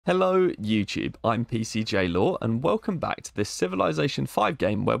Hello YouTube, I'm PCJ Law and welcome back to this Civilization 5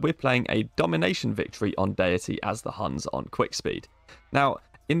 game where we're playing a Domination Victory on Deity as the Huns on quick speed. Now,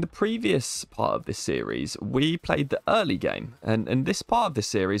 in the previous part of this series, we played the early game, and in this part of this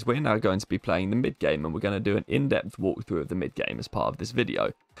series, we're now going to be playing the mid game, and we're going to do an in-depth walkthrough of the mid game as part of this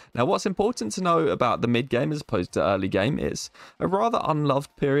video. Now, what's important to know about the mid game as opposed to early game is a rather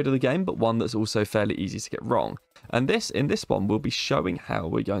unloved period of the game, but one that's also fairly easy to get wrong. And in this one, we'll be showing how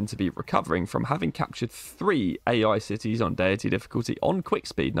we're going to be recovering from having captured 3 AI cities on Deity difficulty on quick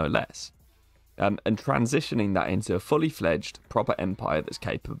speed, no less. And transitioning that into a fully fledged, proper empire that's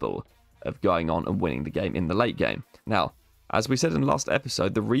capable of going on and winning the game in the late game. Now, as we said in the last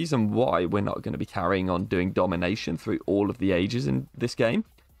episode, the reason why we're not going to be carrying on doing domination through all of the ages in this game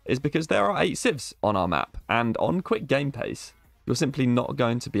is because there are 8 civs on our map, and on quick game pace, you're simply not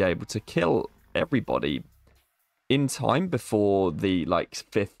going to be able to kill everybody in time before the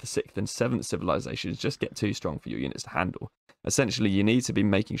 5th, 6th, and 7th civilizations just get too strong for your units to handle. Essentially, you need to be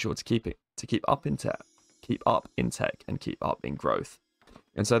making sure to keep up in tech, and keep up in growth.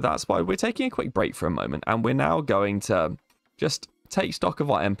 And so that's why we're taking a quick break for a moment, and we're now going to just take stock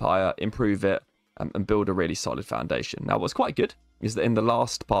of our empire, improve it, and build a really solid foundation. Now, what's quite good is that in the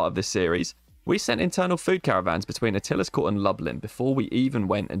last part of this series, we sent internal food caravans between Attilia's Court and Lublin before we even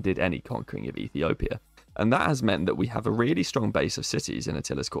went and did any conquering of Ethiopia. And that has meant that we have a really strong base of cities in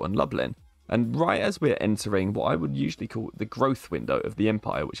Attilia's Court and Lublin. And right as we're entering what I would usually call the growth window of the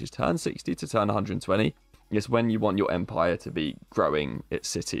empire, which is turn 60 to turn 120, is when you want your empire to be growing its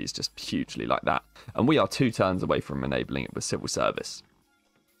cities just hugely like that. And we are 2 turns away from enabling it with civil service.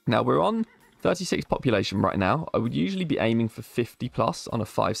 Now, we're on 36 population right now. I would usually be aiming for 50 plus on a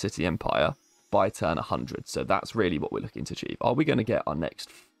 5-city empire by turn 100. So that's really what we're looking to achieve. Are we going to get our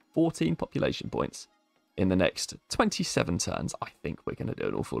next 14 population points in the next 27 turns? I think we're going to do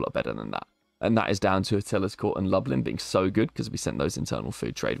an awful lot better than that. And that is down to Attilia's Court and Lublin being so good because we sent those internal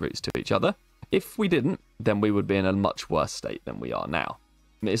food trade routes to each other. If we didn't, then we would be in a much worse state than we are now.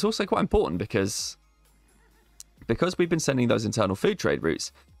 And it's also quite important because we've been sending those internal food trade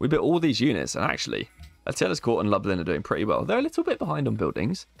routes, we built all these units, and actually, Attilia's Court and Lublin are doing pretty well. They're a little bit behind on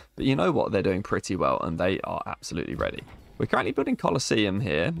buildings, but you know what? They're doing pretty well, and they are absolutely ready. We're currently building Colosseum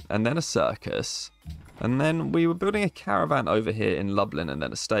here, and then a circus. And then we were building a caravan over here in Lublin and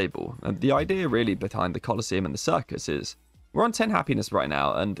then a stable. And the idea really behind the Colosseum and the circus is we're on 10 happiness right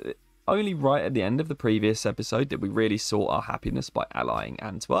now, and only right at the end of the previous episode did we really sort our happiness by allying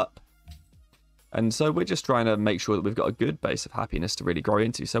Antwerp. And so we're just trying to make sure that we've got a good base of happiness to really grow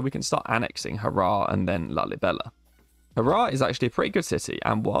into so we can start annexing Harrar and then Lalibela. Harrar is actually a pretty good city,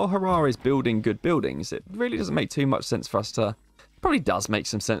 and while Harrar is building good buildings, it really doesn't make too much sense for us to... Probably does make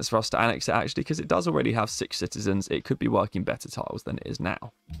some sense for us to annex it, actually, because it does already have 6 citizens. It could be working better tiles than it is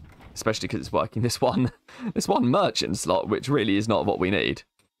now, especially because it's working this one merchant slot, which really is not what we need.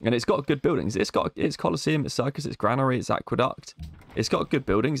 And it's got good buildings. It's got its Colosseum, its circus, its granary, its aqueduct. It's got good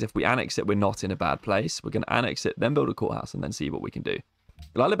buildings. If we annex it, we're not in a bad place. We're going to annex it, then build a courthouse, and then see what we can do.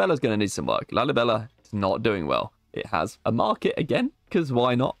 Lalibela's going to need some work. Lalibela is not doing well. It has a market again, because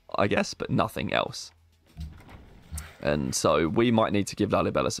why not, I guess, but nothing else. And so we might need to give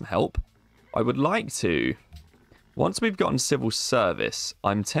Lalibela some help. I would like to, once we've gotten civil service,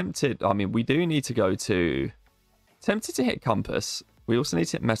 I'm tempted, I mean, we do need to go to, tempted to hit compass. We also need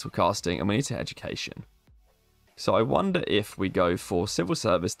to hit metal casting, and we need to hit education. So I wonder if we go for civil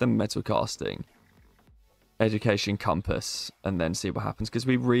service, then metal casting, education, compass, and then see what happens. Because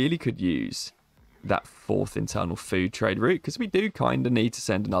we really could use that 4th internal food trade route, because we do kind of need to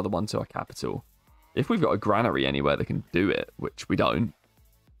send another one to our capital. If we've got a granary anywhere that can do it, which we don't.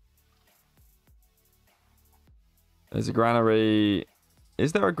 There's a granary.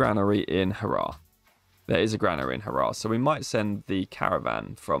 Is there a granary in Harrar? There is a granary in Harrar. So we might send the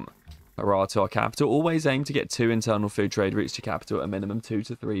caravan from Harrar to our capital. Always aim to get 2 internal food trade routes to capital at a minimum. 2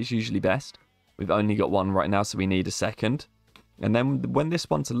 to 3 is usually best. We've only got 1 right now, so we need a second. And then when this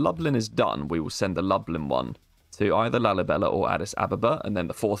one to Lublin is done, we will send the Lublin one to either Lalibela or Addis Ababa, and then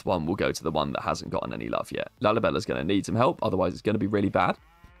the 4th one will go to the one that hasn't gotten any love yet. Lalibela's going to need some help, otherwise it's going to be really bad.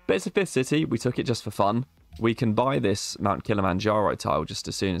 But it's a 5th city, we took it just for fun. We can buy this Mount Kilimanjaro tile just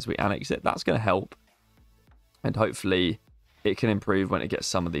as soon as we annex it. That's going to help. And hopefully it can improve when it gets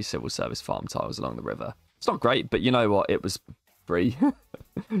some of these civil service farm tiles along the river. It's not great, but you know what? It was free.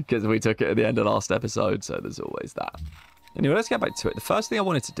 Because we took it at the end of last episode, so there's always that. Anyway, let's get back to it. The first thing I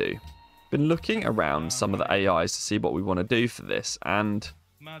wanted to do, been looking around some of the AIs to see what we want to do for this, and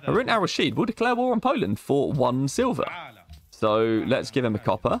Harun al-Rashid will declare war on Poland for 1 silver. So let's give him a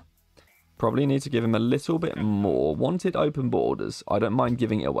copper. Probably need to give him a little bit more. Wanted open borders. I don't mind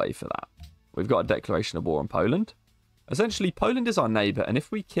giving it away for that. We've got a declaration of war on Poland. Essentially, Poland is our neighbour, and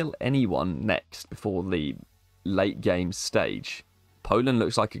if we kill anyone next before the late game stage, Poland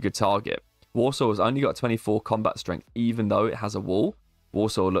looks like a good target. Warsaw has only got 24 combat strength, even though it has a wall.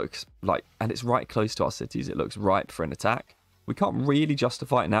 Warsaw looks like, and it's right close to our cities, it looks ripe for an attack. We can't really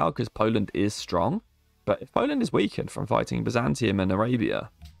justify it now because Poland is strong. But if Poland is weakened from fighting Byzantium and Arabia,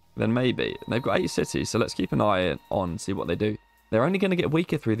 then maybe. And they've got 8 cities, so let's keep an eye on, see what they do. They're only going to get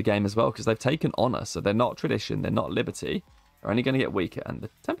weaker through the game as well because they've taken honour, so they're not tradition, they're not liberty. They're only going to get weaker. And the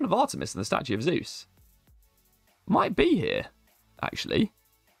Temple of Artemis and the Statue of Zeus might be here, actually.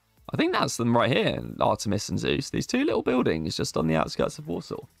 I think that's them right here, Artemis and Zeus. These 2 little buildings just on the outskirts of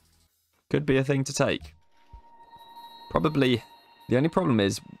Warsaw. Could be a thing to take. Probably, the only problem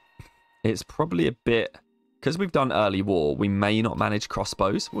is, it's probably a bit, because we've done early war, we may not manage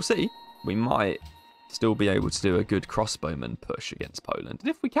crossbows. We'll see. We might still be able to do a good crossbowman push against Poland. And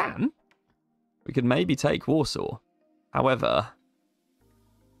if we can, we could maybe take Warsaw. However,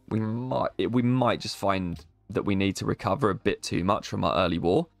 we might just find that we need to recover a bit too much from our early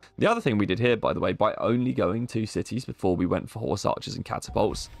war. The other thing we did here, by the way, by only going 2 cities before we went for horse archers and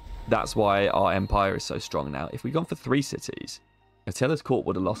catapults, that's why our empire is so strong now. If we'd gone for 3 cities, Attila's court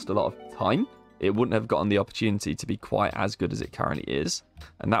would have lost a lot of time. It wouldn't have gotten the opportunity to be quite as good as it currently is.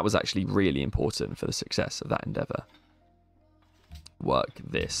 And that was actually really important for the success of that endeavour. Work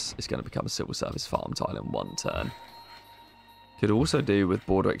this. It's going to become a civil service farm tile in 1 turn. Could also do with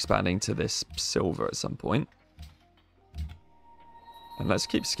border expanding to this silver at some point. And let's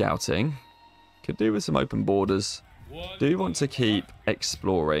keep scouting. Could do with some open borders. Do want to keep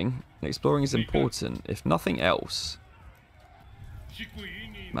exploring. Exploring is important, if nothing else.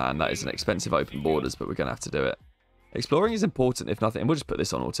 Man, that is an expensive open borders, but we're going to have to do it. Exploring is important, if nothing. And we'll just put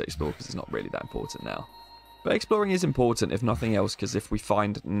this on auto explore because it's not really that important now. But exploring is important, if nothing else, because if we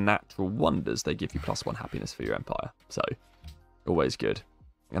find natural wonders, they give you +1 happiness for your empire. So, always good.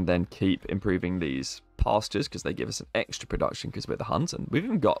 And then keep improving these pastures because they give us an extra production because we're the Huns. And we've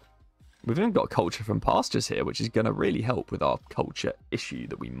even got culture from pastures here, which is going to really help with our culture issue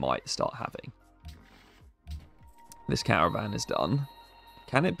that we might start having. This caravan is done.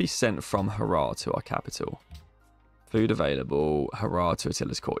 Can it be sent from Harar to our capital? Food available. Harar to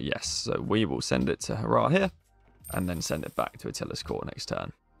Attila's court. Yes. So we will send it to Harar here. And then send it back to Attila's court next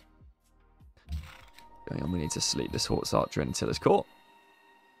turn. Going on, we need to sleep this horse archer in Attila's court.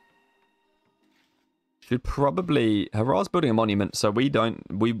 Should probably... Harar's building a monument, so we don't...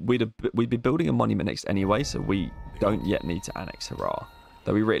 We'd be building a monument next anyway, so we don't yet need to annex Harar.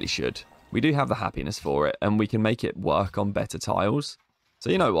 Though we really should. We do have the happiness for it, and we can make it work on better tiles. So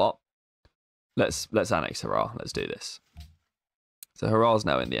you know what? Let's annex Harar. Let's do this. So Harar's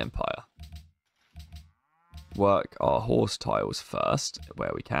now in the empire. Work our horse tiles first,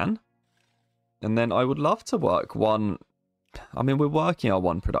 where we can. And then I would love to work one... I mean, we're working our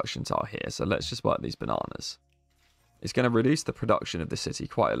 1 production tile here, so let's just work these bananas. It's going to reduce the production of the city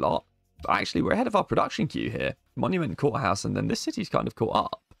quite a lot. But actually, we're ahead of our production queue here. Monument, courthouse, and then this city's kind of caught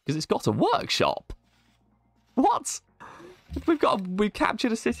up. Because it's got a workshop. What? We've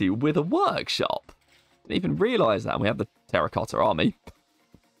captured a city with a workshop. Didn't even realise that. And we have the terracotta army.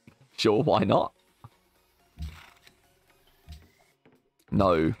 Sure, why not?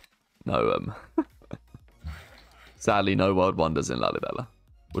 No. Sadly, no world wonders in Lalibela.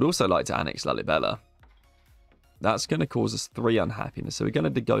 Would also like to annex Lalibela. That's going to cause us 3 unhappiness. So we're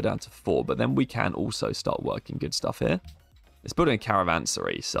going to go down to 4. But then we can also start working good stuff here. It's building a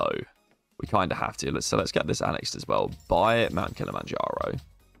caravanserai, so we kind of have to. So let's get this annexed as well by Mount Kilimanjaro.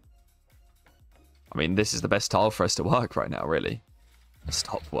 I mean, this is the best tile for us to work right now, really.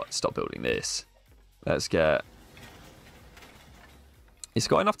 Stop building this. Let's get... It's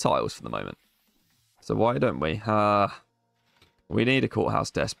got enough tiles for the moment. So why don't we? We need a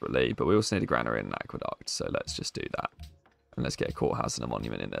courthouse desperately, but we also need a granary and an aqueduct. So let's just do that. And let's get a courthouse and a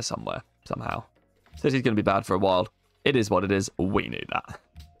monument in there somewhere, somehow. City's going to be bad for a while. It is what it is. We knew that.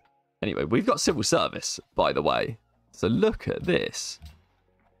 Anyway, we've got civil service, by the way. So look at this.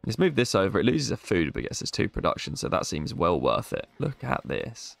 Let's move this over. It loses a food, but gets us 2 production, so that seems well worth it. Look at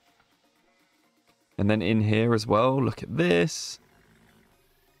this. And then in here as well, look at this.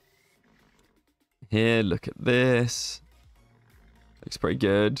 Here, look at this. Looks pretty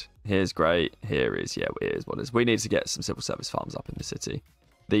good. Here's great. Here is, yeah, here's what it is. We need to get some civil service farms up in the city.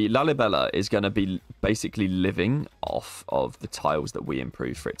 The Lalibela is going to be basically living off of the tiles that we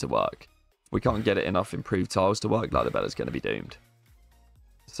improve for it to work. If we can't get it enough improved tiles to work, Lalibela is going to be doomed.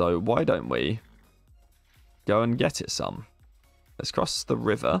 So why don't we go and get it some? Let's cross the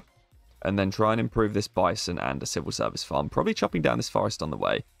river. and then try and improve this bison and a civil service farm. Probably chopping down this forest on the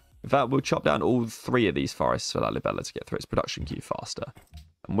way. In fact, we'll chop down all 3 of these forests for Lalibela to get through its production queue faster.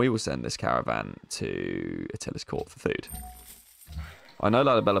 And we will send this caravan to Attila's court for food. I know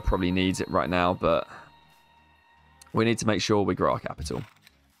Lalibela probably needs it right now, but we need to make sure we grow our capital.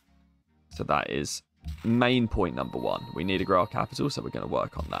 So that is main point number 1. We need to grow our capital, so we're going to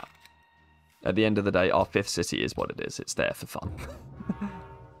work on that. At the end of the day, our 5th city is what it is. It's there for fun.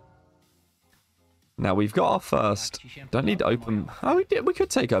 Now, we've got our first... Don't need to open... Oh, we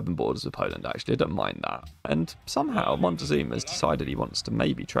could take open borders with Poland, actually. I don't mind that. And somehow, Montezuma has decided he wants to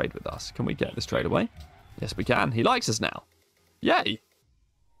maybe trade with us. Can we get this trade away? Yes, we can. He likes us now. Yay!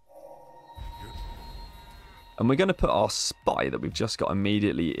 And we're going to put our spy that we've just got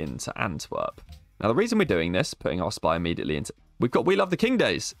immediately into Antwerp. Now, the reason we're doing this, putting our spy immediately into... We've got We Love the King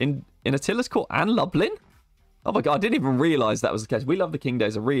Days in Attila's court and Lublin. Oh my god, I didn't even realise that was the case. We Love the King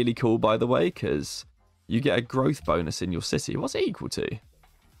Days are really cool, by the way, because you get a growth bonus in your city. What's it equal to?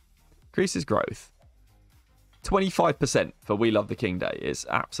 Increases growth. 25% for We Love the King Day is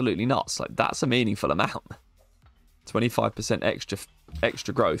absolutely nuts. Like, that's a meaningful amount. 25%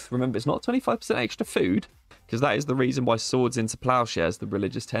 extra growth. Remember, it's not 25% extra food, because that is the reason why Swords into Plowshares, the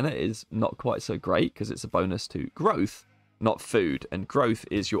religious tenet, is not quite so great, because it's a bonus to growth, not food. And growth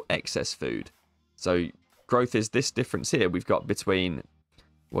is your excess food. So growth is this difference here we've got between...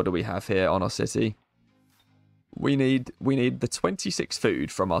 What do we have here on our city? We need the 26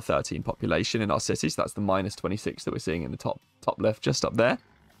 food from our 13 population in our city. So that's the minus 26 that we're seeing in the top left, just up there.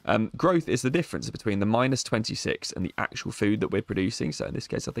 Growth is the difference between the minus 26 and the actual food that we're producing. So in this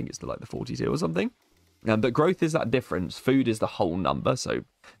case, I think it's like the 42 or something. But growth is that difference. Food is the whole number. So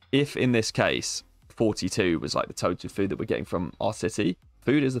if in this case, 42 was like the total food that we're getting from our city,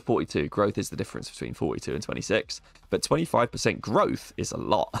 food is the 42. Growth is the difference between 42 and 26. But 25% growth is a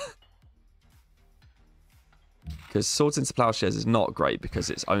lot. Because Swords into Plowshares is not great because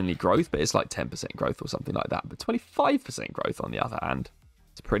it's only growth, but it's like 10% growth or something like that. But 25% growth on the other hand,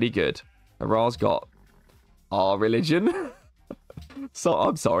 it's pretty good. Hurrah's got our religion. So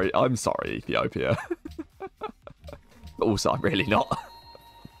I'm sorry, Ethiopia. But also, I'm really not.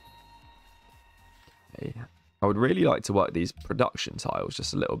 Okay. I would really like to work these production tiles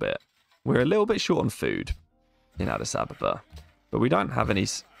just a little bit. We're a little bit short on food in Addis Ababa, but we don't have any...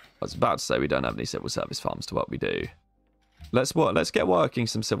 I was about to say we don't have any civil service farms to what we do. Let's get working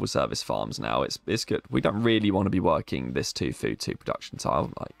some civil service farms now. It's good. We don't really want to be working this 2 food, 2 production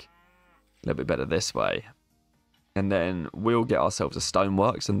tile. Like, a little bit better this way. And then we'll get ourselves a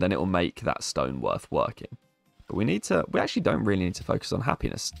stoneworks, and then it will make that stone worth working. But we actually don't really need to focus on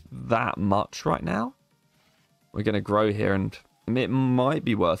happiness that much right now. We're going to grow here, and it might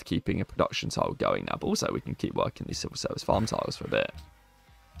be worth keeping a production tile going now. But also we can keep working these civil service farm tiles for a bit.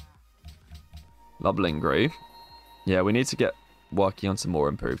 Lublin grew. Yeah, we need to get working on some more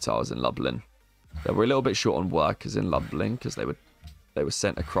improved tiles in Lublin. Yeah, we're a little bit short on workers in Lublin because they were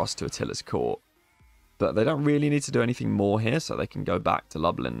sent across to Attila's court. But they don't really need to do anything more here, so they can go back to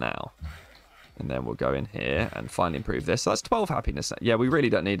Lublin now. And then we'll go in here and finally improve this. So that's 12 happiness. Yeah, we really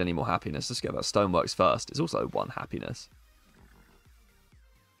don't need any more happiness. Let's get that stoneworks first. It's also 1 happiness.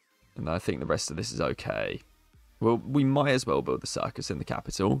 And I think the rest of this is okay. Well, we might as well build the circus in the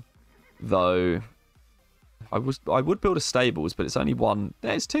capital. Though, I would build a stables, but it's only 1.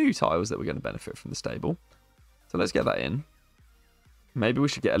 There's 2 tiles that we're going to benefit from the stable. So let's get that in. Maybe we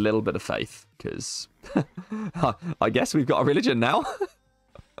should get a little bit of faith, because I guess we've got a religion now.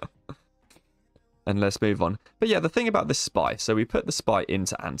 And let's move on. But yeah, the thing about this spy, so we put the spy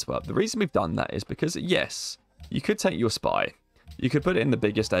into Antwerp. The reason we've done that is because, yes, you could take your spy. You could put it in the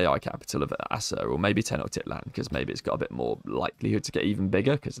biggest AI capital of Assyria, or maybe Tenochtitlan, because maybe it's got a bit more likelihood to get even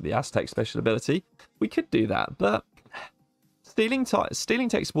bigger because of the Aztec special ability. We could do that, but stealing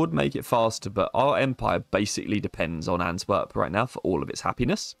text would make it faster, but our empire basically depends on Antwerp right now for all of its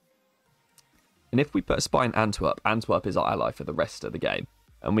happiness. And if we put a spy in Antwerp, Antwerp is our ally for the rest of the game.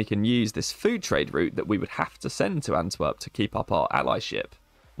 And we can use this food trade route that we would have to send to Antwerp to keep up our allyship.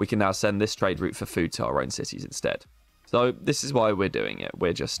 We can now send this trade route for food to our own cities instead. So this is why we're doing it.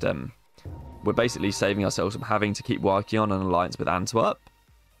 We're just, we're basically saving ourselves from having to keep working on an alliance with Antwerp.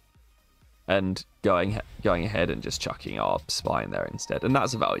 And going ahead and just chucking our spy in there instead. And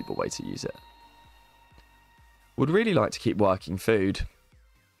that's a valuable way to use it. Would really like to keep working food.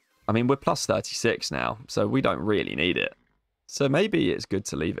 I mean, we're plus 36 now, so we don't really need it. So maybe it's good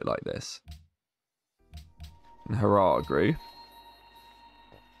to leave it like this. And hurrah, grew.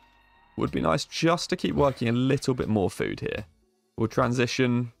 Would be nice just to keep working a little bit more food here. We'll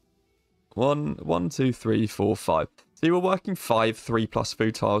transition 1, 2, 3, 4, 5. See, we're working 5 3+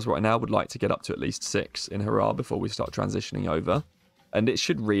 food tiles right now. Would like to get up to at least 6 in Hurrah before we start transitioning over. And it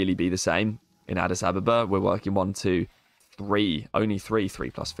should really be the same in Addis Ababa. We're working 1, 2, 3. Only 3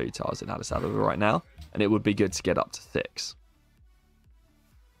 3+ food tiles in Addis Ababa right now. And it would be good to get up to 6.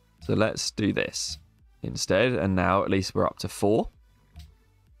 So let's do this instead. And now at least we're up to 4.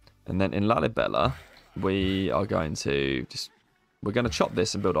 And then in Lalibela, we are going to we're going to chop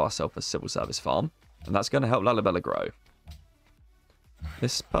this and build ourselves a civil service farm. And that's going to help Lalibela grow.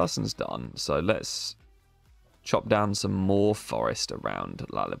 This person's done. So let's chop down some more forest around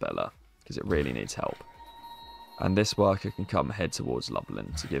Lalibela, because it really needs help. And this worker can come head towards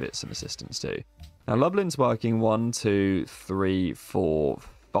Lublin to give it some assistance too. Now Lublin's working 1, 2, 3, 4,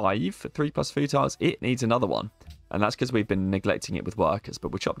 5 for 3+ food tiles. It needs another one. And that's because we've been neglecting it with workers.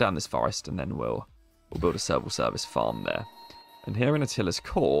 But we'll chop down this forest and then we'll build a civil service farm there. And here in Attila's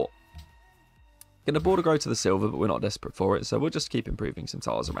court, going to border grow to the silver, but we're not desperate for it. So we'll just keep improving some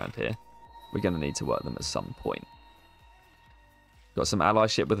tiles around here. We're going to need to work them at some point. Got some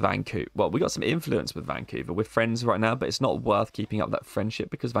allyship with Vancouver. Well, we got some influence with Vancouver. We're friends right now, but it's not worth keeping up that friendship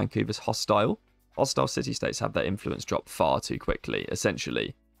because Vancouver's hostile. Hostile city-states have their influence drop far too quickly.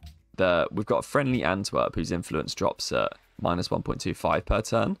 Essentially, we've got friendly Antwerp, whose influence drops at -1.25 per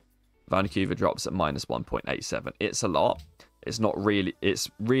turn. Vancouver drops at -1.87. It's a lot. It's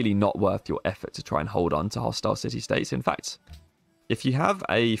really not worth your effort to try and hold on to hostile city-states. In fact, if you have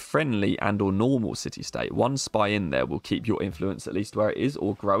a friendly and or normal city-state, one spy in there will keep your influence at least where it is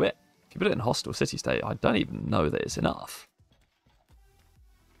or grow it. If you put it in hostile city-state, I don't even know that it's enough.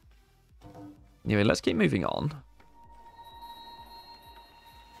 Anyway, let's keep moving on.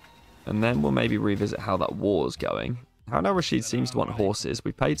 And then we'll maybe revisit how that war's going. Harun al-Rashid seems to want horses.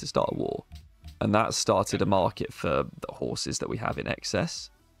 We paid to start a war. And that started a market for the horses that we have in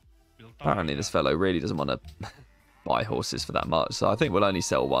excess. Apparently this fellow really doesn't want to buy horses for that much. So I think we'll only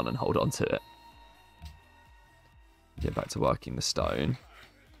sell one and hold on to it. Get back to working the stone.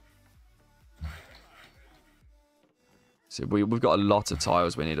 So we've got a lot of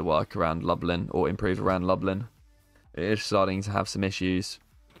tiles we need to work around Lublin or improve around Lublin. It is starting to have some issues.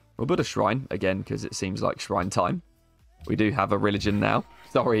 We'll build a shrine again because it seems like shrine time. We do have a religion now.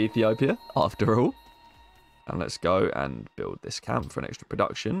 Sorry, Ethiopia, after all. And let's go and build this camp for an extra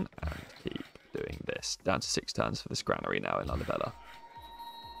production and keep doing this. Down to 6 turns for this granary now in Lalibela.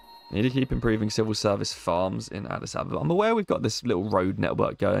 Need to keep improving civil service farms in Addis Ababa. I'm aware we've got this little road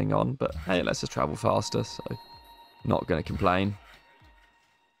network going on, but hey, let's just travel faster, so not going to complain.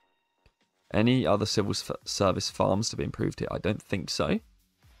 Any other civil service farms to be improved here? I don't think so.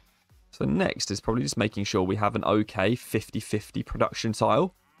 So next is probably just making sure we have an okay 50-50 production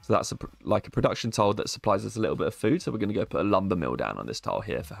tile. So that's like a production tile that supplies us a little bit of food. So we're going to go put a lumber mill down on this tile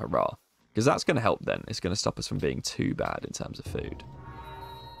here for Hurrah. Because that's going to help then. It's going to stop us from being too bad in terms of food.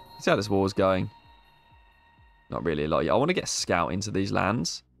 See how this war's going. Not really a lot yet. I want to get a scout into these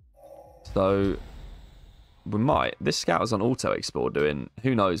lands. So we might. This scout is on auto explore doing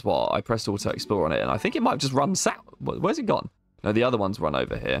who knows what. I pressed auto explore on it and I think it might just run south. Where's it gone? No, the other one's run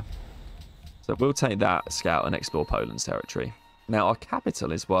over here. So we'll take that scout and explore Poland's territory. Now our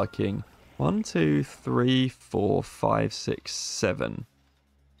capital is working 1, 2, 3, 4, 5, 6, 7.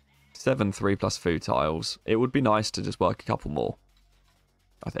 7 3+ food tiles. It would be nice to just work a couple more,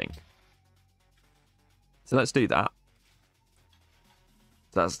 I think. So let's do that.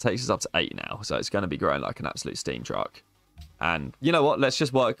 That takes us up to 8 now. So it's going to be growing like an absolute steam truck. And you know what? Let's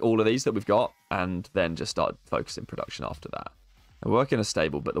just work all of these that we've got and then just start focusing production after that. We work in a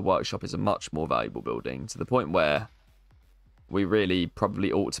stable, but the workshop is a much more valuable building to the point where we really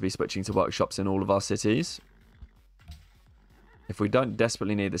probably ought to be switching to workshops in all of our cities. If we don't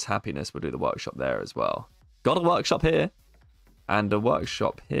desperately need this happiness, we'll do the workshop there as well. Got a workshop here, and a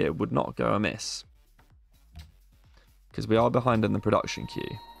workshop here would not go amiss. Because we are behind in the production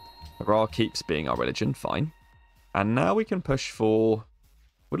queue. Hurrah keeps being our religion, fine. And now we can push for...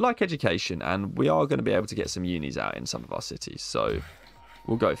 We'd like education, and we are going to be able to get some unis out in some of our cities. So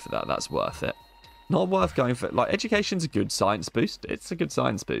we'll go for that. That's worth it. Not worth going for... Like, education's a good science boost. It's a good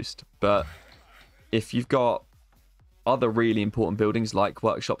science boost. But if you've got other really important buildings like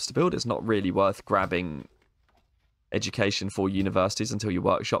workshops to build, it's not really worth grabbing education for universities until your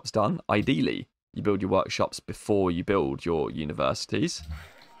workshop's done. Ideally, you build your workshops before you build your universities,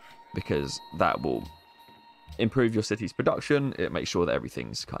 because that will improve your city's production. It makes sure that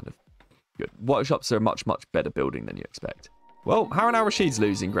everything's kind of good. Workshops are a much, much better building than you expect. Well, Harun al-Rashid's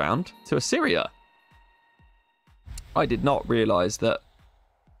losing ground to Assyria. I did not realise that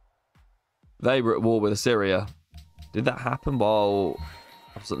they were at war with Assyria. Did that happen while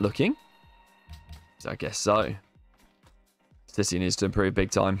I wasn't looking? I guess so. City needs to improve big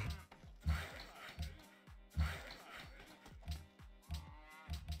time.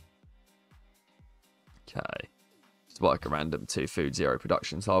 Okay. Just work a random 2 food, 0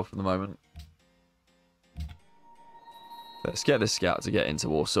 production tile for the moment. Let's get this scout to get into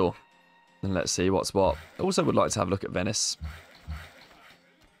Warsaw. And let's see what's what. Also would like to have a look at Venice.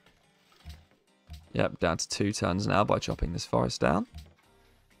 Yep, down to 2 turns now by chopping this forest down.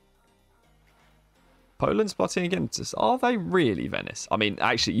 Poland's plotting against us. Are they really, Venice? I mean,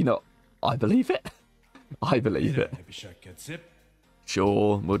 actually, you know, I believe it. I believe it.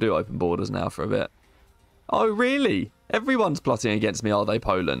 Sure, we'll do open borders now for a bit. Oh, really? Everyone's plotting against me, are they,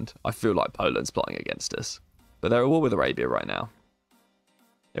 Poland? I feel like Poland's plotting against us. But they're at war with Arabia right now.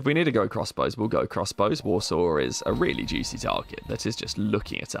 If we need to go crossbows, we'll go crossbows. Warsaw is a really juicy target that is just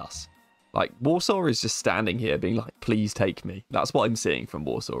looking at us. Like, Warsaw is just standing here being like, please take me. That's what I'm seeing from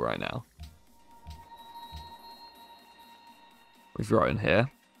Warsaw right now. We've grown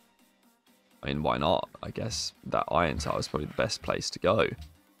here. I mean, why not? I guess that iron tile is probably the best place to go.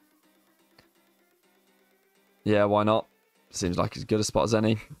 Yeah, why not? Seems like as good a spot as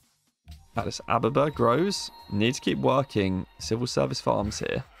any. Addis Ababa grows. Need to keep working civil service farms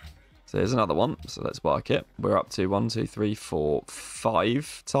here. So here's another one. So let's work it. We're up to 1, 2, 3, 4,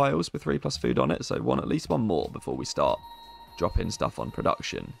 5 tiles with 3+ food on it. So at least one more before we start dropping stuff on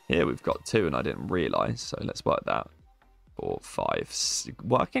production. Here we've got 2 and I didn't realise. So let's work that. 4, 5,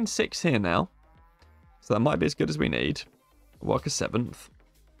 working 6 here now. So that might be as good as we need. Work a 7th.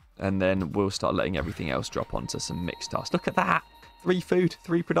 And then we'll start letting everything else drop onto some mixed tasks. Look at that! 3 food,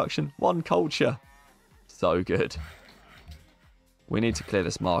 3 production, 1 culture. So good. We need to clear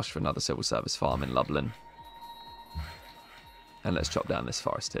this marsh for another civil service farm in Lublin. And let's chop down this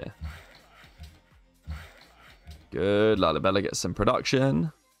forest here. Good. Lalibela gets some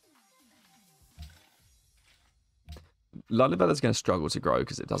production. Lalibela's going to struggle to grow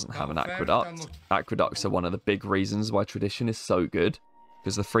because it doesn't have an aqueduct. Aqueducts are one of the big reasons why tradition is so good.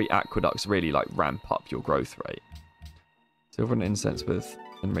 Because the 3 aqueducts really like ramp up your growth rate. Silver and incense with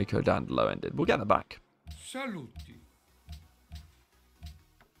Enrico down to low ended. We'll get that back. Saluti.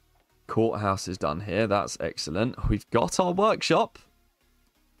 Courthouse is done here. That's excellent. We've got our workshop.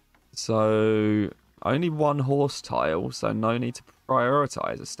 So only 1 horse tile. So no need to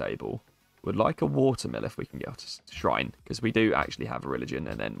prioritize a stable. Would like a watermill if we can get a shrine. Because we do actually have a religion.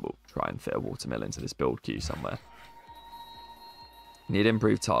 And then we'll try and fit a watermill into this build queue somewhere. Need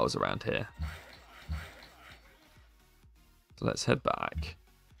improved tiles around here. So let's head back.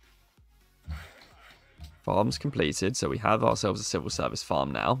 Farm's completed. So we have ourselves a civil service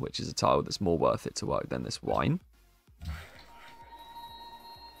farm now, which is a tile that's more worth it to work than this wine.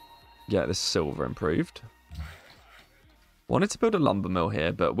 Get this silver improved. Wanted to build a lumber mill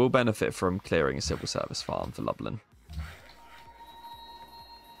here, but we'll benefit from clearing a civil service farm for Lublin.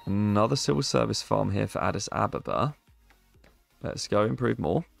 Another civil service farm here for Addis Ababa. Let's go improve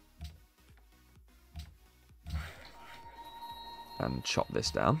more. And chop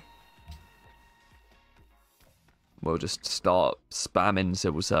this down. We'll just start spamming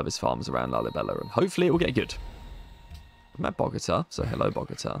civil service farms around Lalibela and hopefully it will get good. I met Bogota, so hello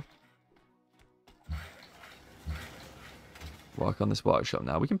Bogota. Work on this workshop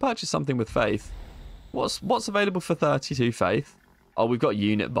now. We can purchase something with faith. What's available for 32 faith? Oh, we've got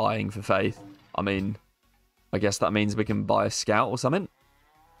unit buying for faith. I mean, I guess that means we can buy a scout or something.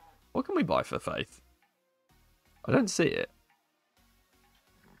 What can we buy for faith? I don't see it.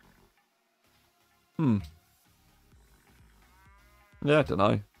 Yeah, I don't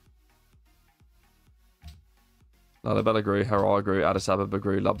know. Lalibela grew, Harar grew, Addis Ababa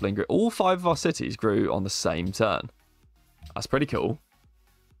grew, Lublin grew. All 5 of our cities grew on the same turn. That's pretty cool.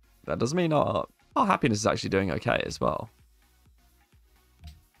 That does mean our happiness is actually doing okay as well.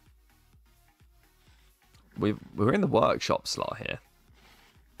 We're in the workshop slot here.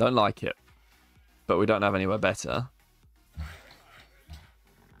 Don't like it. But we don't have anywhere better.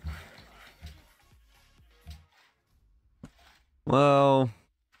 Well,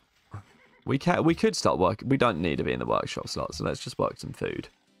 we could start working. We don't need to be in the workshop slot, so let's just work some food.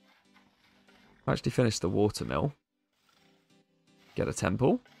 Actually finish the watermill. Get a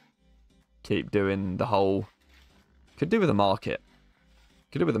temple. Keep doing the whole... Could do with a market.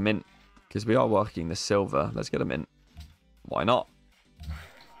 Could do with a mint. Because we are working the silver. Let's get a mint. Why not?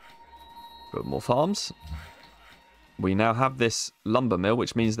 Build more farms. We now have this lumber mill,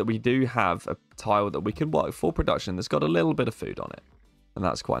 which means that we do have a tile that we can work for production that's got a little bit of food on it. And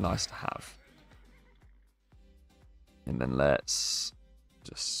that's quite nice to have. And then let's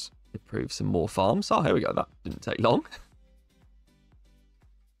just improve some more farms. Oh, here we go. That didn't take long.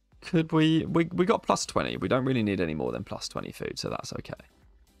 Could we got plus 20. We don't really need any more than plus 20 food, so that's okay.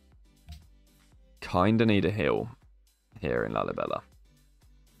 Kinda need a hill here in Lalibela.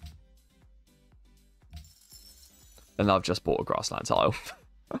 And I've just bought a grassland tile.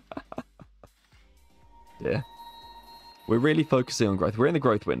 Yeah. We're really focusing on growth. We're in the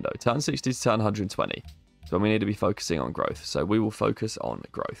growth window. Turn 60 to turn 120. So we need to be focusing on growth. So we will focus on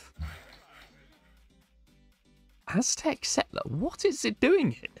growth. Aztec settler. What is it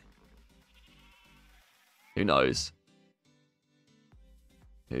doing here? Who knows?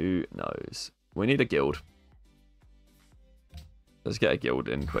 Who knows? We need a guild. Let's get a guild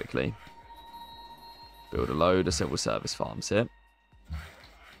in quickly. Build a load of civil service farms here.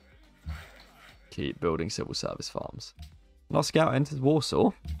 Keep building civil service farms. Our scout enters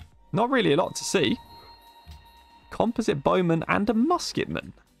Warsaw. Not really a lot to see. Composite bowman and a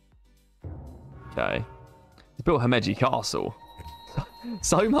musketman. Okay. He's built Himeji Castle.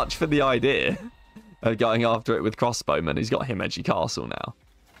 So much for the idea of going after it with crossbowmen. He's got Himeji Castle now.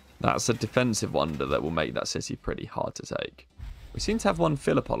 That's a defensive wonder that will make that city pretty hard to take. We seem to have one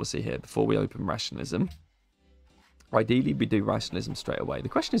filler policy here before we open rationalism. Ideally, we do rationalism straight away. The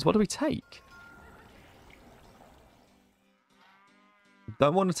question is, what do we take?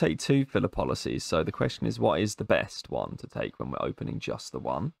 Don't want to take two filler policies, so the question is, what is the best one to take when we're opening just the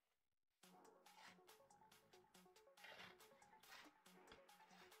one?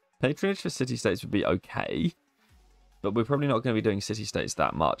 Patronage for city-states would be okay, but we're probably not going to be doing city-states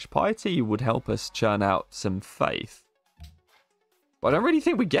that much. Piety would help us churn out some faith. But I don't really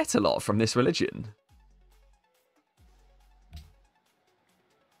think we get a lot from this religion.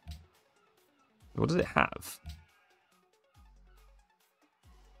 What does it have?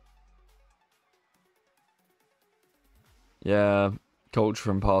 Yeah, culture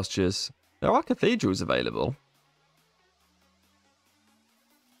and pastures. There are cathedrals available.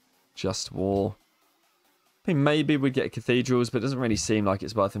 Just war. I think maybe we'd get cathedrals, but it doesn't really seem like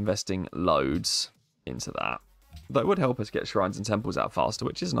it's worth investing loads into that. That would help us get shrines and temples out faster,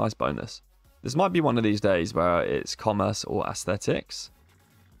 which is a nice bonus. This might be one of these days where it's commerce or aesthetics.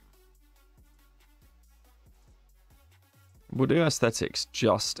 We'll do aesthetics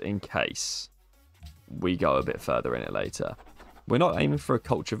just in case we go a bit further in it later. We're not aiming for a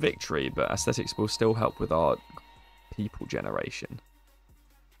culture victory, but aesthetics will still help with our people generation.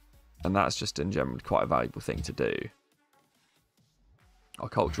 And that's just in general quite a valuable thing to do. Our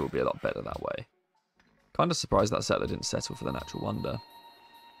culture will be a lot better that way. Kind of surprised that settler didn't settle for the natural wonder.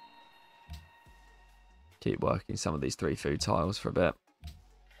 Keep working some of these 3 food tiles for a bit.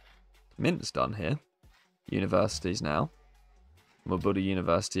 Mint's done here. Universities now. We'll build a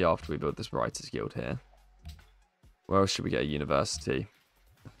university after we build this Writers Guild here. Where else should we get a university?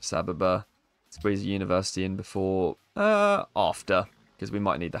 Sababa. Squeeze a university in before... after. Because we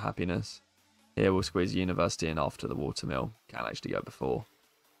might need the happiness. Here we'll squeeze a university in after the watermill. Can't actually go before.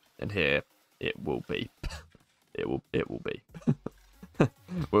 And here it will be. It will be.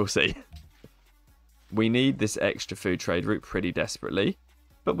 We'll see. We need this extra food trade route pretty desperately.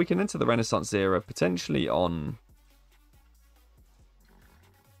 But we can enter the Renaissance era potentially on...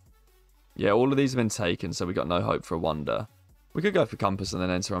 Yeah, all of these have been taken, so we got no hope for a wonder. We could go for compass and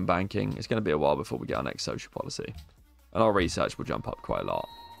then enter on banking. It's going to be a while before we get our next social policy. And our research will jump up quite a lot.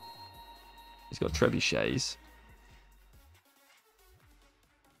 He's got trebuchets.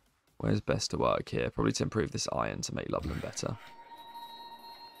 Where's best to work here? Probably to improve this iron to make Lublin better.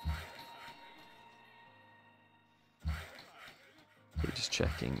 We're just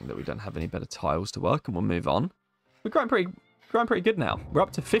checking that we don't have any better tiles to work, and we'll move on. We're growing pretty good now. We're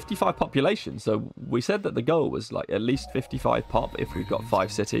up to 55 population, so we said that the goal was like at least 55 pop if we've got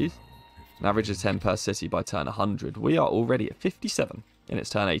 5 cities. An average of 10 per city by turn 100. We are already at 57 in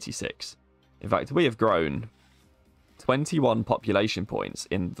its turn 86. In fact, we have grown 21 population points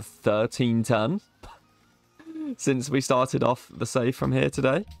in the 13 turns since we started off the save from here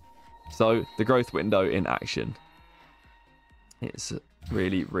today. So the growth window in action. It's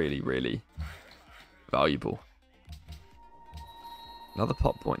really, really, really valuable. Another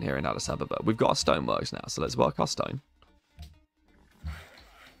pop point here in Addis Ababa. We've got our stoneworks now, so let's work our stone.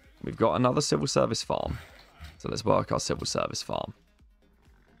 We've got another civil service farm, so let's work our civil service farm.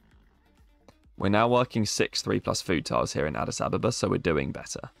 We're now working 6 3+ food tiles here in Addis Ababa, so we're doing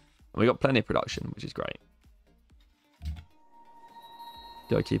better. And we've got plenty of production, which is great.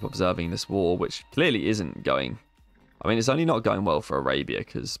 Gotta keep observing this war, which clearly isn't going... I mean, it's only not going well for Arabia,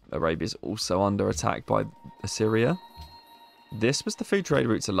 because Arabia is also under attack by Assyria. This was the food trade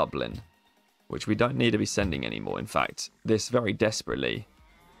route to Lublin, which we don't need to be sending anymore. In fact, this very desperately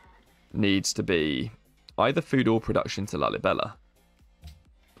needs to be either food or production to Lalibela.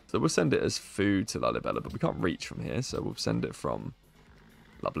 So we'll send it as food to Lalibela, but we can't reach from here, so we'll send it from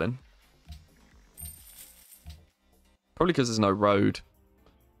Lublin. Probably because there's no road.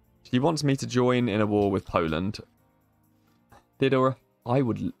 She wants me to join in a war with Poland. Theodora, I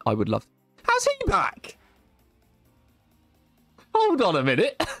would love... How's he back? Hold on a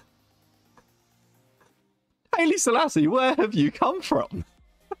minute. Haile Selassie, where have you come from?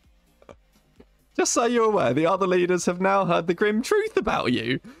 Just so you're aware, the other leaders have now heard the grim truth about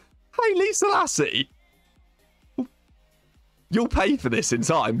you. Haile Selassie. You'll pay for this in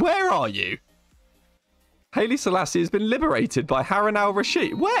time. Where are you? Haile Selassie has been liberated by Harun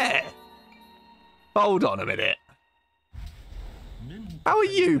al-Rashid. Where? Hold on a minute. How are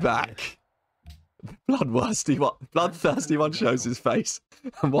you back? Bloodthirsty one shows his face.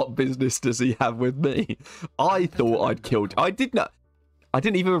 And what business does he have with me? I thought I'd killed... I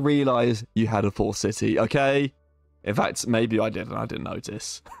didn't even realise you had a fourth city, okay? In fact, maybe I did and I didn't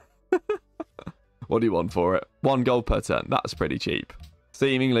notice. What do you want for it? 1 gold per turn. That's pretty cheap.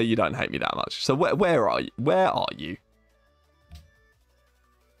 Seemingly, you don't hate me that much. So where are you? Where are you?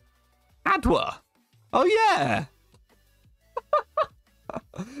 Adwa. Oh, yeah.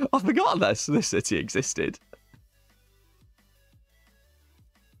 I forgot this city existed.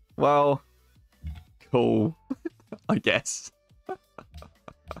 Well, cool. I guess.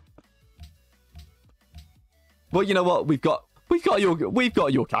 Well, you know what? We've got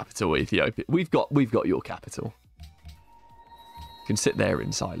your capital, Ethiopia. We've got your capital. You can sit there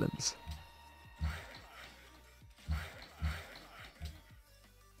in silence.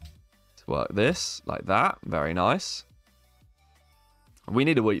 Let's work this like that. Very nice. We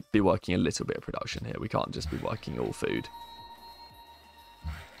need to be working a little bit of production here. We can't just be working all food.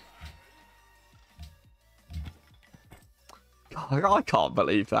 God, I can't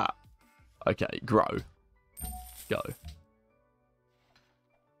believe that. Okay, grow. Go.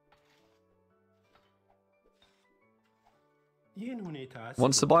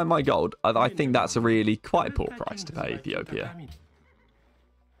 Wants to buy my gold. I think that's a really quite poor price to pay Ethiopia.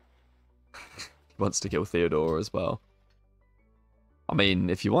 Wants to kill Theodora as well. I mean,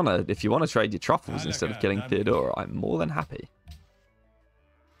 if you wanna trade your truffles instead of killing Theodora, I'm more than happy.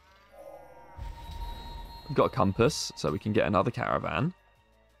 We've got a compass, so we can get another caravan.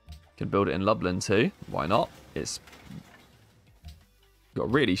 Can build it in Lublin too. Why not? It's got a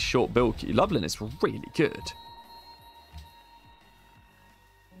really short build queue. Lublin is really good.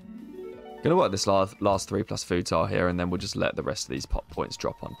 Gonna work this last 3+ food tile here, and then we'll just let the rest of these pot points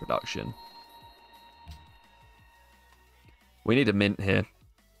drop on production. We need a mint here.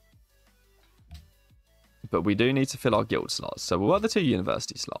 But we do need to fill our guild slots. So we'll work the 2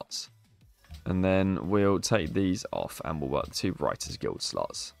 university slots. And then we'll take these off and we'll work the 2 writers guild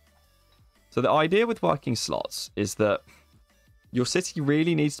slots. So the idea with working slots is that your city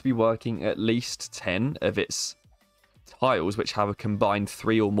really needs to be working at least 10 of its tiles which have a combined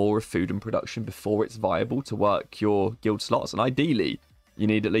 3 or more of food and production before it's viable to work your guild slots. And ideally, you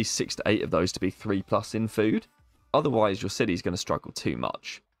need at least 6 to 8 of those to be 3+ in food. Otherwise, your city's going to struggle too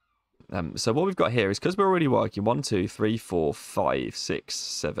much. So what we've got here is, because we're already working 1, 2, 3, 4, 5, 6,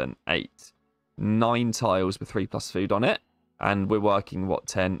 7, 8, 9 tiles with 3+ food on it. And we're working, what,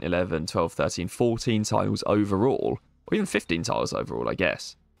 10, 11, 12, 13, 14 tiles overall. Or even 15 tiles overall, I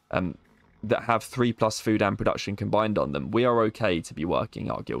guess. That have 3+ food and production combined on them. We are okay to be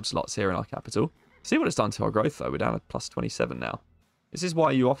working our guild slots here in our capital. See what it's done to our growth, though. We're down at +27 now. This is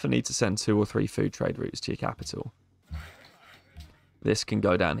why you often need to send 2 or 3 food trade routes to your capital. This can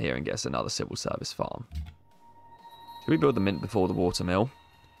go down here and get us another civil service farm. Should we build the mint before the watermill?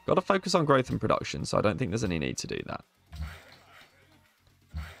 Got to focus on growth and production, so I don't think there's any need to do that.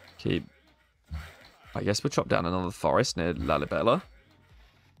 Keep... I guess we'll chop down another forest near Lalibela.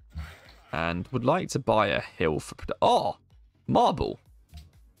 And would like to buy a hill for... Oh! Marble!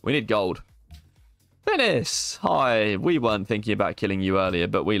 We need gold. Venice! Hi! We weren't thinking about killing you earlier,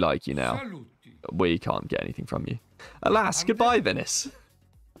 but we like you now. We can't get anything from you. Alas, goodbye, Venice.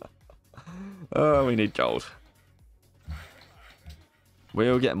 Oh, we need gold.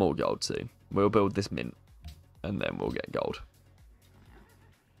 We'll get more gold soon. We'll build this mint, and then we'll get gold.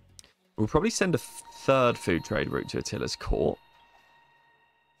 We'll probably send a 3rd food trade route to Attila's court.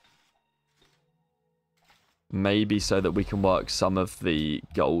 Maybe so that we can work some of the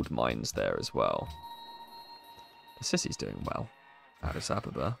gold mines there as well. The city's doing well. Addis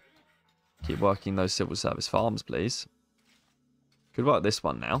Ababa. Keep working those civil service farms, please. Could work this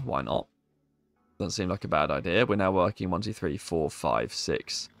one now. Why not? Doesn't seem like a bad idea. We're now working 1, 2, 3, 4, 5,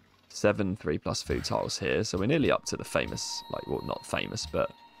 6, 7 3+ food tiles here. So we're nearly up to the famous, like, well, not famous,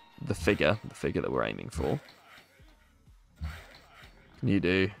 but the figure that we're aiming for. can you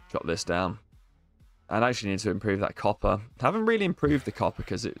do? Drop this down. And actually need to improve that copper. Haven't really improved the copper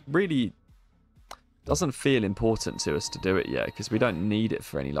because it really doesn't feel important to us to do it yet, because we don't need it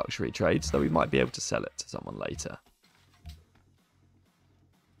for any luxury trades, though we might be able to sell it to someone later.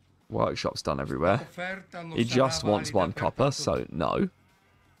 Workshop's done everywhere. He just wants 1 copper, so no.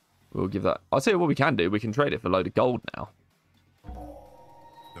 We'll give that... I'll tell you what we can do. We can trade it for a load of gold now.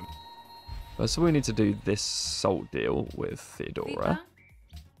 First of all, we need to do this salt deal with Theodora.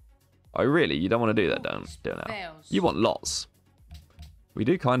 Oh, really? You don't want to do that, don't you now? You want lots. We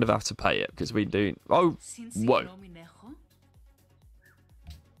do kind of have to pay it, because we do... Oh, whoa.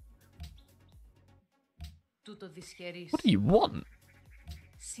 What do you want?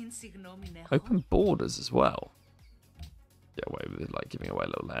 Open borders as well. Get away with, like, giving away a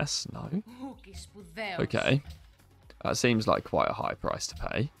little less. No. Okay. That seems like quite a high price to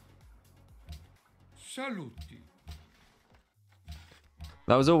pay.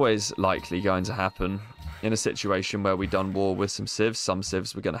 That was always likely going to happen in a situation where we'd done war with some civs. Some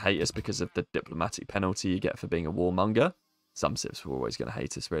civs were going to hate us because of the diplomatic penalty you get for being a warmonger. Some civs were always going to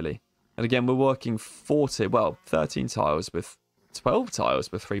hate us, really. And again, we're working 13 tiles with 12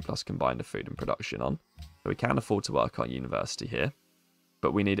 tiles with 3+ combined of food and production on. So we can afford to work on university here.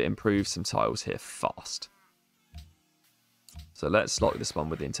 But we need to improve some tiles here fast. So let's lock this one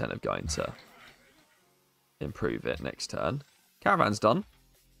with the intent of going to improve it next turn. Caravan's done.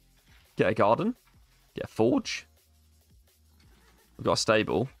 Get a garden. Get a forge. We've got a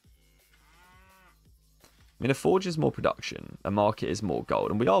stable. I mean, a forge is more production. A market is more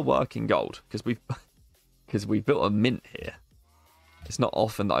gold. And we are working gold because we've built a mint here. It's not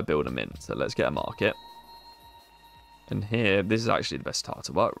often that I build a mint. So let's get a market. And here, this is actually the best tile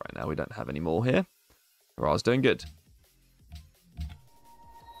to work right now. We don't have any more here. Hurrah's doing good.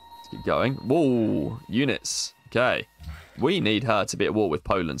 Let's keep going. Whoa, units. Okay. We need her to be at war with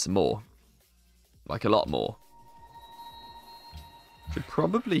Poland some more. Like a lot more. Should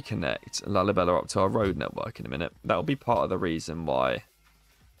probably connect Lalibela up to our road network in a minute. That'll be part of the reason why.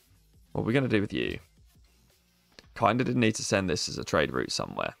 What we're going to do with you. Kind of did need to send this as a trade route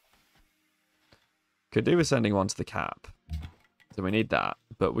somewhere. Could do with sending one to the cap. So we need that.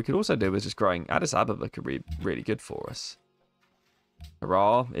 But we could also do with just growing. Addis Ababa could be really good for us.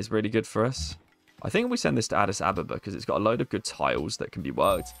 Hurrah is really good for us. I think we send this to Addis Ababa because it's got a load of good tiles that can be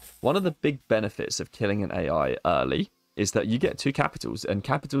worked. One of the big benefits of killing an AI early is that you get 2 capitals, and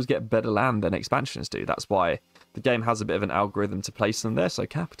capitals get better land than expansions do. That's why the game has a bit of an algorithm to place them there, so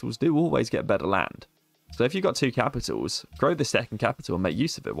capitals do always get better land. So if you've got 2 capitals, grow the second capital and make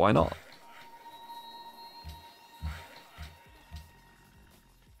use of it. Why not?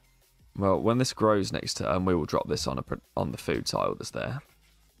 Well, when this grows next turn, we will drop this on the food tile that's there.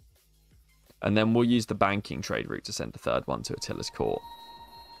 And then we'll use the banking trade route to send the third one to Attila's court.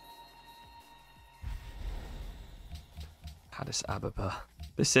 Addis Ababa.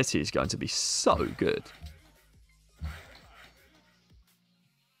 This city is going to be so good.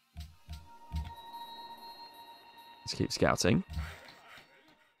 Let's keep scouting.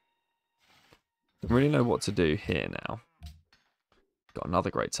 Don't really know what to do here now. Got another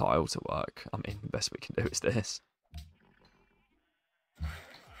great tile to work. I mean, the best we can do is this.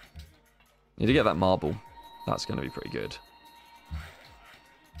 Need to get that marble. That's going to be pretty good.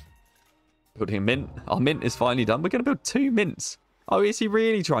 Building a mint. Our mint is finally done. We're going to build 2 mints. Oh, is he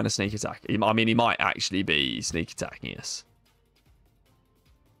really trying to sneak attack? I mean, he might actually be sneak attacking us.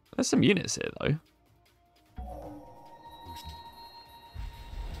 There's some units here, though.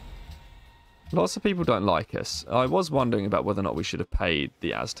 Lots of people don't like us. I was wondering about whether or not we should have paid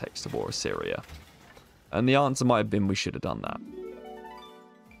the Aztecs to war Assyria. And the answer might have been we should have done that.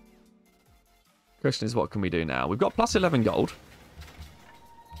 Question is, what can we do now? We've got plus 11 gold.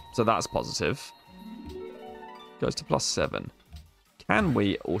 So that's positive. Goes to plus 7. Can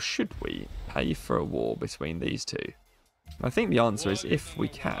we, or should we, pay for a war between these two? I think the answer is, if we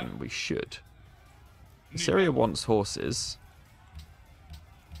can, we should. Assyria wants horses.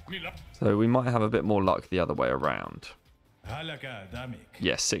 So we might have a bit more luck the other way around.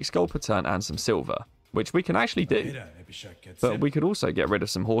 Yes, 6 gold per turn and some silver. Which we can actually do. But we could also get rid of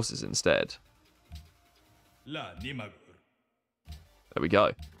some horses instead. There we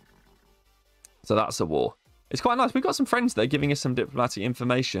go. So that's a war. It's quite nice. We've got some friends there giving us some diplomatic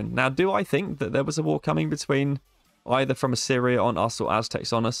information. Now, do I think that there was a war coming between either from Assyria on us or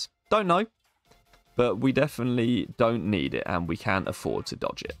Aztecs on us? Don't know. But we definitely don't need it, and we can afford to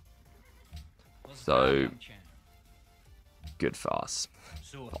dodge it. So, good for us.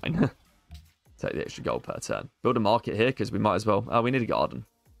 Fine. Take the extra gold per turn. Build a market here, because we might as well. Oh, we need a garden.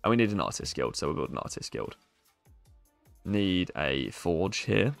 And we need an artist guild, so we'll build an artist guild. need a forge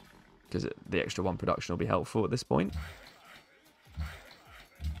here, because the extra 1 production will be helpful at this point. Let's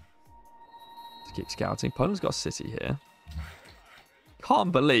keep scouting. Poland's got a city here.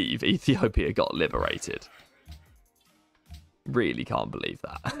 Can't believe Ethiopia got liberated. Really can't believe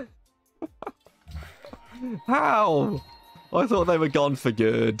that. How? I thought they were gone for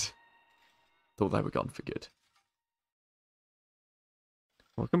good. Thought they were gone for good.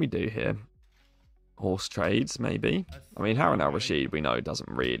 What can we do here? Horse trades, maybe. I mean, Harun al-Rashid, we know, doesn't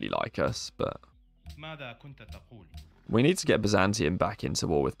really like us, but we need to get Byzantium back into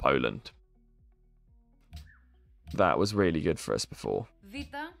war with Poland. That was really good for us before.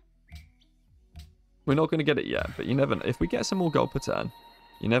 We're not going to get it yet, but you never know. If we get some more gold per turn,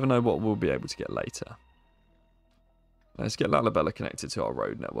 you never know what we'll be able to get later. Let's get Lalibela connected to our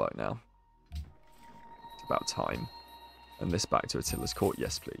road network now. It's about time. And this back to Attila's court.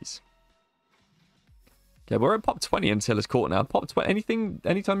 Yes, please. Okay, we're at pop 20 in Attila's court now. Pop 20.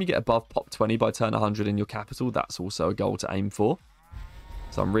 Anytime you get above pop 20 by turn 100 in your capital, that's also a goal to aim for.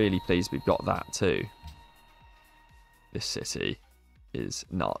 So I'm really pleased we've got that too. This city is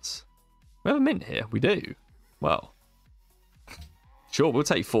nuts. We have a mint here. We do. Well, sure, we'll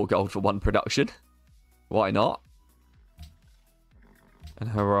take 4 gold for 1 production. Why not? And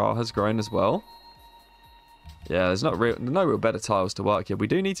Hurrah has grown as well. Yeah, there's no real better tiles to work here. We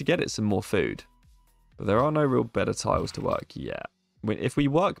do need to get it some more food. But there are no real better tiles to work yet. If we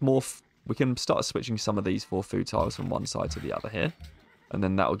work more, we can start switching some of these 4 food tiles from one side to the other here. And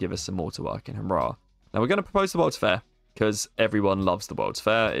then that will give us some more to work in Hurrah. Now we're going to propose the World's Fair, because everyone loves the World's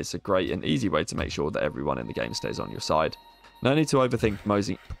Fair. It's a great and easy way to make sure that everyone in the game stays on your side. No need to overthink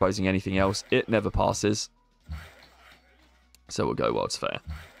proposing anything else. It never passes. So we'll go World's Fair.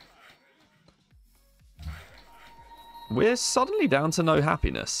 We're suddenly down to no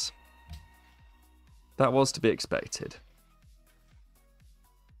happiness. That was to be expected.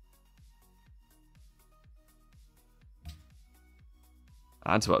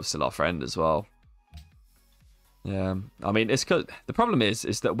 Antwerp's still our friend as well. Yeah, I mean, it's because the problem is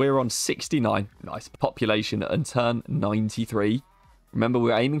that we're on 69 nice population and turn 93. Remember,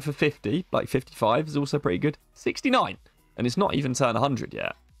 we're aiming for 50, like 55 is also pretty good. 69, and it's not even turn 100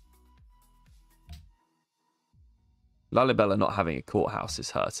 yet. Lalibela not having a courthouse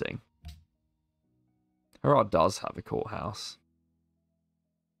is hurting. Harad does have a courthouse.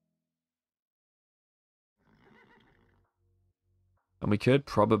 And we could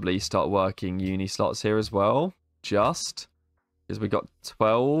probably start working uni slots here as well. Just because we got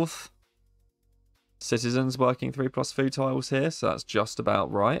 12 citizens working 3+ food tiles here, so that's just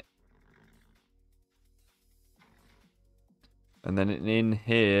about right. And then in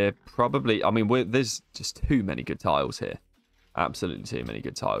here, probably, I mean, there's just too many good tiles here. Absolutely too many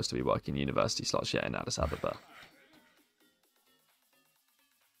good tiles to be working university slots yet in Addis Ababa.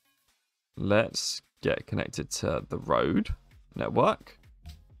 Let's get connected to the road network.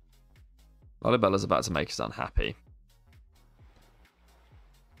 Lalibela's about to make us unhappy.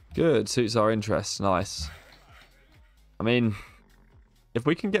 Good, suits our interests. Nice. I mean, if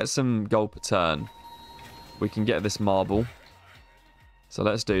we can get some gold per turn, we can get this marble. So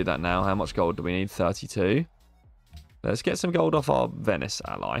let's do that now. How much gold do we need? 32. Let's get some gold off our Venice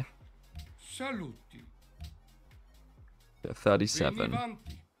ally. Get 37.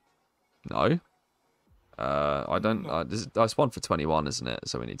 No. I don't. That's 1 for 21, isn't it?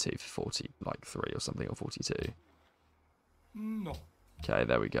 So we need 2 for 40, like 3 or something, or 42. No. Okay,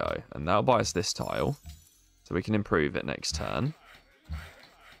 there we go. And that'll buy us this tile, so we can improve it next turn.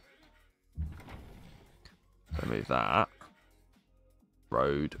 Remove that.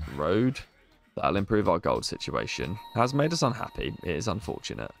 Road. That'll improve our gold situation. Has made us unhappy. It is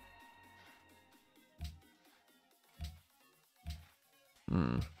unfortunate.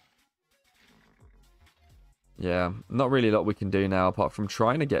 Yeah, not really a lot we can do now apart from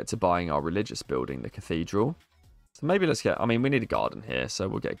trying to get to buying our religious building, the cathedral. So maybe let's get... I mean, we need a garden here, so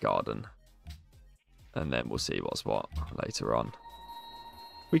we'll get garden. And then we'll see what's what later on.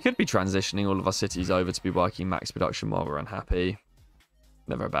 We could be transitioning all of our cities over to be working max production while we're unhappy.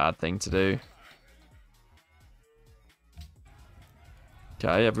 Never a bad thing to do.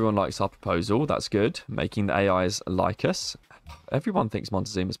 Okay, everyone likes our proposal. That's good. Making the AIs like us. Everyone thinks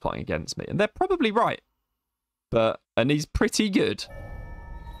Montezuma's plotting against me, and they're probably right. And he's pretty good.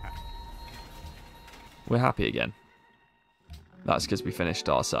 We're happy again. That's because we finished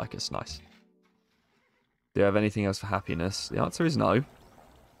our circus. Nice. Do you have anything else for happiness? The answer is no.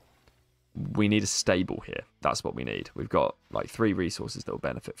 We need a stable here. That's what we need. We've got like 3 resources that will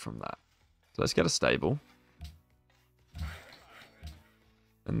benefit from that. So let's get a stable.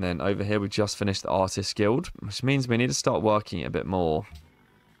 And then over here, we just finished the Artist Guild, which means we need to start working it a bit more.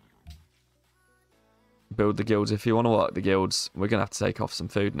 Build the guilds. If you want to work the guilds, we're going to have to take off some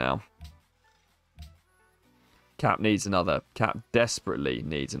food now. Cap needs another. Cap desperately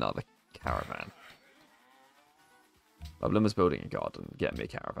needs another caravan. Lumber's building a garden. Get me a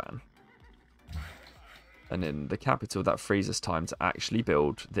caravan. And in the capital, that frees us time to actually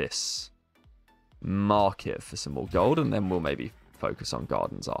build this market for some more gold, and then we'll maybe focus on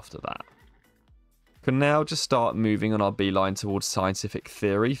gardens after that. Can now just start moving on our beeline towards scientific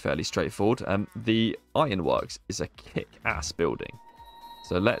theory, fairly straightforward. The ironworks is a kick-ass building.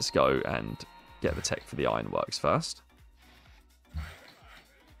 So let's go and get the tech for the ironworks first.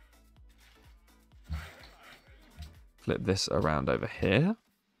 Flip this around over here,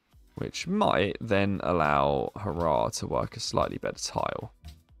 which might then allow Hurrah to work a slightly better tile.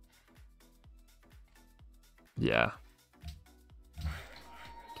 Yeah.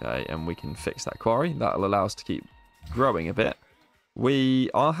 Okay, and we can fix that quarry. That'll allow us to keep growing a bit.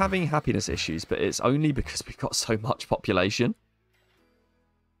 We are having happiness issues, but it's only because we've got so much population.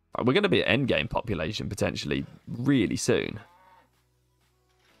 We're going to be at endgame population, potentially, really soon.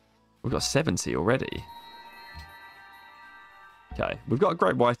 We've got 70 already. Okay, we've got a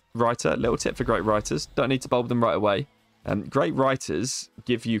great writer. Little tip for great writers. Don't need to bulb them right away. Great writers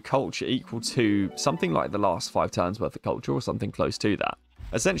give you culture equal to something like the last 5 turns worth of culture, or something close to that.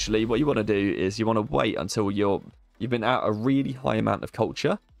 Essentially, what you want to do is you want to wait until you've been out a really high amount of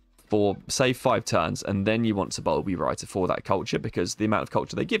culture for, say, 5 turns, and then you want to bulb your writer for that culture, because the amount of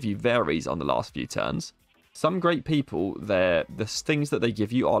culture they give you varies on the last few turns. Some great people, the things that they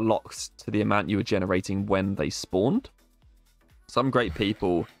give you are locked to the amount you were generating when they spawned. Some great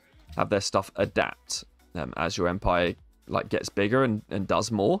people have their stuff adapt as your empire gets bigger and does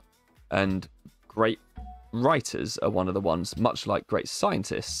more. And great writers are one of the ones, much like great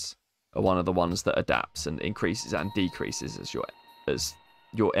scientists, are one of the ones that adapts and increases and decreases as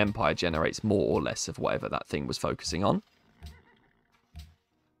your empire generates more or less of whatever that thing was focusing on.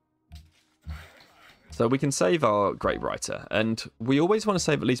 So we can save our great writer, and we always want to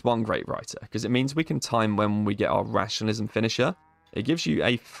save at least one great writer, because it means we can time when we get our rationalism finisher. It gives you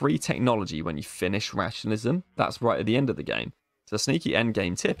a free technology when you finish rationalism. That's right at the end of the game. So a sneaky end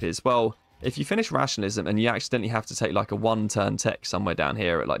game tip is, well, if you finish rationalism and you accidentally have to take like a 1-turn tech somewhere down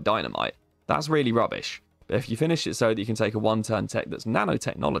here at like dynamite, that's really rubbish. But if you finish it so that you can take a 1-turn tech that's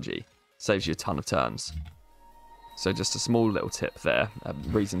nanotechnology, saves you a ton of turns. So just a small little tip there, a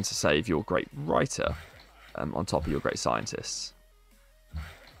reason to save your great writer on top of your great scientists.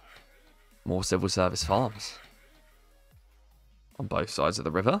 More civil service farms on both sides of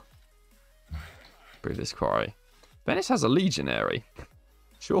the river. Improve this quarry. Venice has a legionary.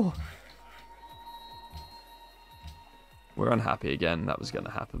 Sure. We're unhappy again. That was going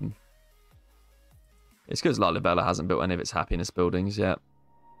to happen. It's because Lalibela hasn't built any of its happiness buildings yet.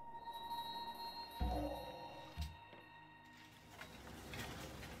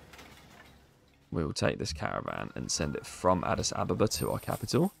 We will take this caravan and send it from Addis Ababa to our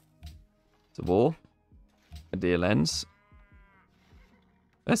capital. To war. A dear lens.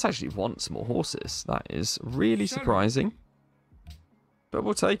 Let's actually want some more horses. That is really surprising. But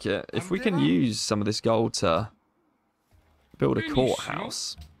we'll take it. If we can use some of this gold to build a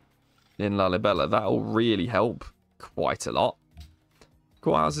courthouse in Lalibela, that'll really help quite a lot.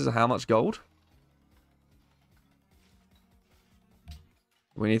 Courthouses are how much gold?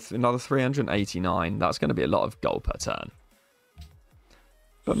 We need another 389. That's going to be a lot of gold per turn.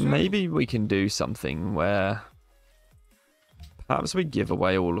 But maybe we can do something where perhaps we give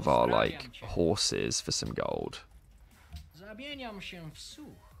away all of our, horses for some gold.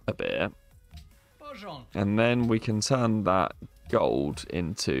 A bit. And then we can turn that gold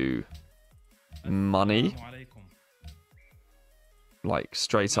into money. Like,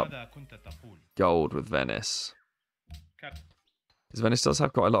 straight up gold with Venice. Because Venice does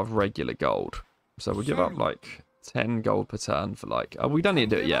have quite a lot of regular gold. So we'll give up, 10 gold per turn for, oh, we don't need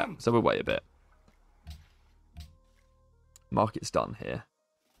to do it yet. So we'll wait a bit. Market's done here.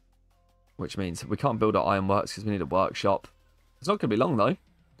 Which means we can't build our ironworks because we need a workshop. It's not going to be long, though.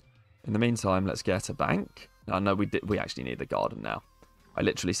 In the meantime, let's get a bank. I know we actually need the garden now. I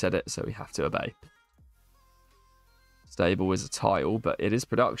literally said it, so we have to obey. Stable is a tile, but it is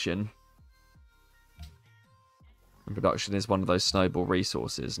production. And production is one of those snowball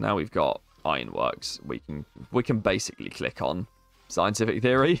resources. Now we've got ironworks. We can basically click on scientific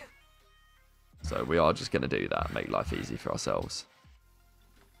theory. So we are just going to do that. Make life easy for ourselves.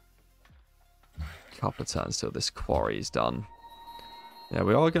 Couple of turns till this quarry is done. Yeah,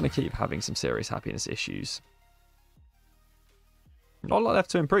 we are going to keep having some serious happiness issues. Not a lot left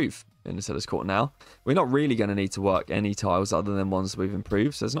to improve in Attila's Court now. We're not really going to need to work any tiles other than ones we've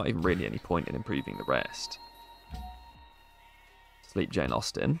improved, so there's not even really any point in improving the rest. Sleep Jane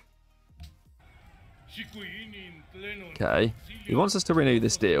Austen. Okay. He wants us to renew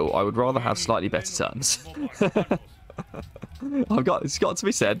this deal. I would rather have slightly better terms. It's got to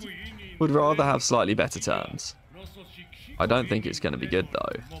be said. Would rather have slightly better terms. I don't think it's going to be good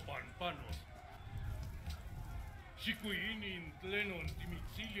though.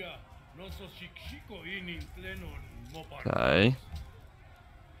 Okay.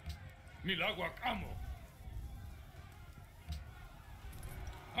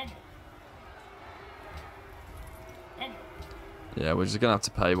 Yeah, we're just going to have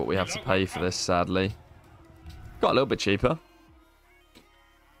to pay what we have to pay for this, sadly. Got a little bit cheaper.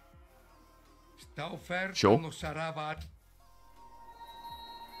 Sure.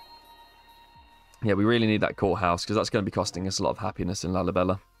 Yeah, we really need that courthouse because that's going to be costing us a lot of happiness in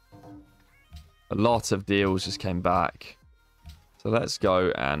Lalibela. A lot of deals just came back. So let's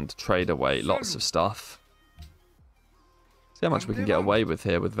go and trade away lots of stuff. See how much we can get away with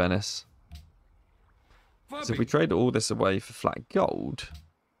here with Venice. So if we trade all this away for flat gold,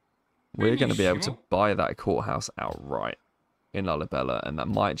 we're going to be able to buy that courthouse outright in Lalibela, and that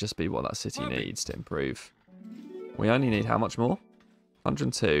might just be what that city needs to improve. We only need how much more?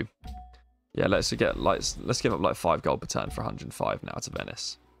 102. Yeah, let's give up like 5 gold per turn for 105 now to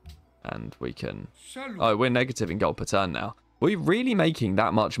Venice. And we can... Oh, we're negative in gold per turn now. We're really making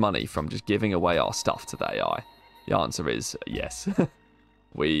that much money from just giving away our stuff to the AI. The answer is yes.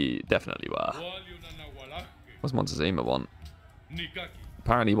 We definitely were. What's Montezuma want?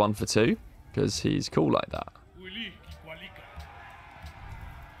 Apparently 1 for 2, because he's cool like that.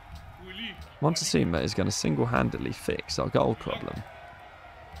 Montezuma is going to single-handedly fix our gold problem.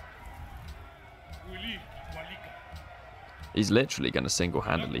 He's literally going to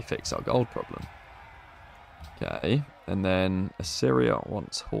single-handedly fix our gold problem. Okay, and then Assyria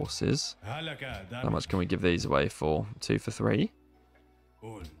wants horses. How much can we give these away for? 2 for 3?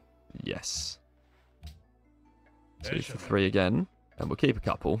 Yes. 2 for 3 again. And we'll keep a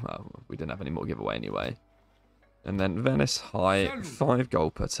couple. We didn't have any more giveaway anyway. And then Venice High, 5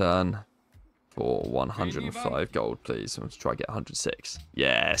 gold per turn for 105 gold, please. I'm going to try to get 106.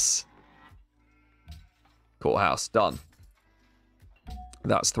 Yes. Courthouse, done.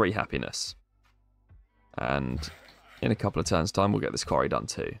 That's 3 happiness. And in a couple of turns' time, we'll get this quarry done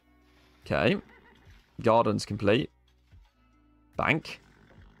too. Okay. Gardens complete. Bank.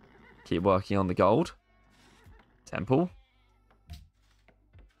 Keep working on the gold. Temple.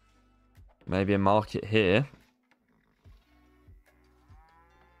 Maybe a market here.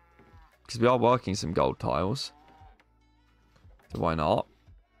 Because we are working some gold tiles. So why not?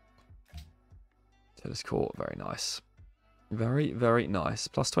 Tennis court, very nice. Very, very nice.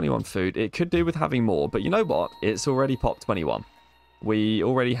 Plus 21 food. It could do with having more, but you know what? It's already popped 21. We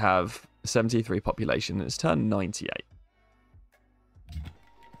already have 73 population, and it's turned 98.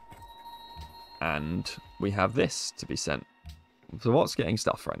 And we have this to be sent. So what's getting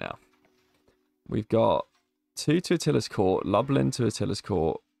stuff right now? We've got 2 to Attila's Court, Lublin to Attila's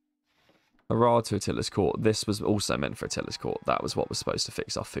Court, Harad to Attila's Court. This was also meant for Attila's Court. That was what was supposed to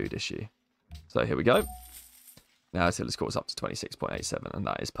fix our food issue. So here we go. Now Attila's Court is up to 26.87, and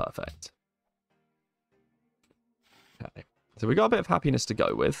that is perfect. Okay. So we got a bit of happiness to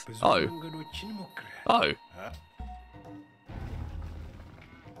go with. Oh. Oh.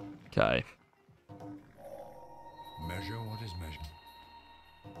 Okay. Measure what is measured.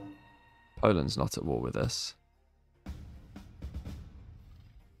 Poland's not at war with us.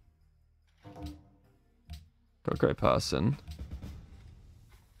 Got a great person.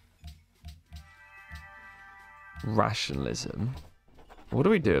 Rationalism. What do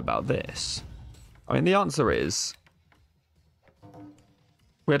we do about this? I mean, the answer is...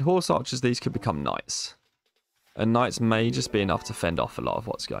 we had horse archers, these could become knights. And knights may just be enough to fend off a lot of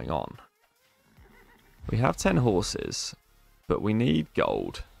what's going on. We have 10 horses, but we need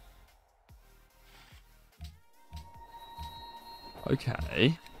gold.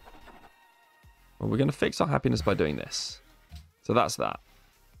 Okay. Well, we're going to fix our happiness by doing this. So that's that.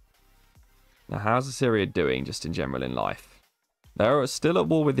 Now, how's Assyria doing just in general in life? They're still at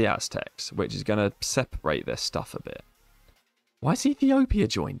war with the Aztecs, which is going to separate their stuff a bit. Why is Ethiopia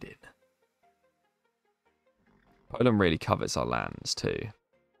joined in? Poland really covets our lands too.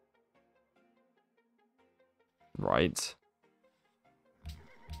 Right.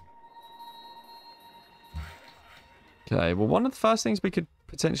 Okay, well, one of the first things we could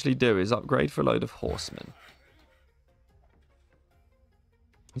potentially do is upgrade for a load of horsemen.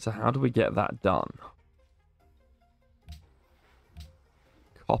 So how do we get that done?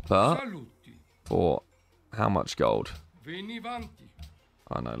 copper for how much gold? I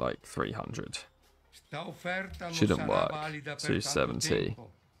know, like 300. Shouldn't work. 270.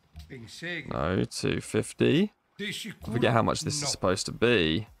 No, 250. I forget how much this is supposed to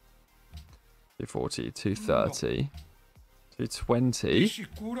be. 240, 230, 220,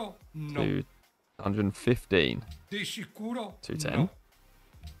 215, 210.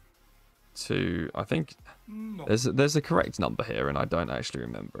 I think there's a correct number here, and I don't actually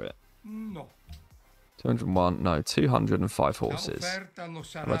remember it. 201, no, 205 horses.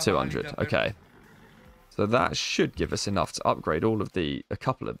 About 200, okay. So that should give us enough to upgrade a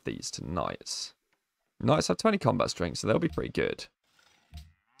couple of these to knights. Knights have 20 combat strength, so they'll be pretty good.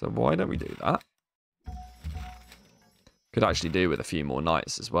 So why don't we do that? Could actually do with a few more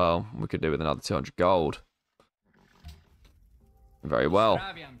knights as well. We could do with another 200 gold. Very well.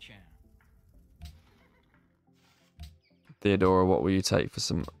 Theodora, what will you take for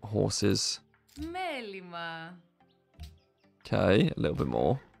some horses? Okay, a little bit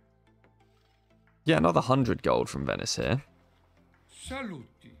more. Yeah, another 100 gold from Venice here.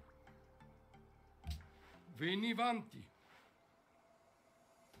 Saluti. Venivanti.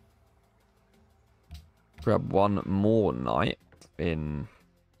 Grab one more knight in.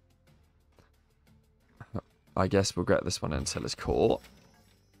 I guess we'll get this one until it's court.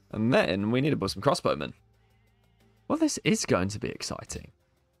 And then we need to put some crossbowmen. Well, this is going to be exciting.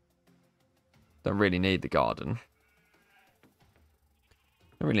 Don't really need the garden.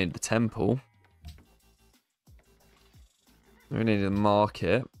 Don't really need the temple. Don't really need the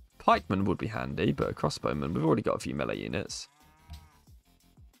market. Pikemen would be handy, but a crossbowman, we've already got a few melee units.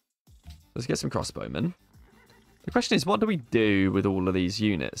 Let's get some crossbowmen. The question is, what do we do with all of these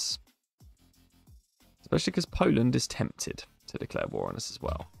units? Especially because Poland is tempted to declare war on us as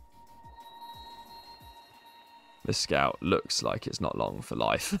well. This scout looks like it's not long for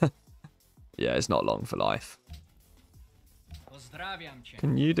life. Yeah, it's not long for life.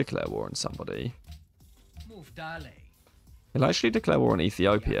 Can you declare war on somebody? He'll actually declare war on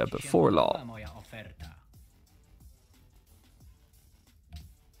Ethiopia, but for a lot.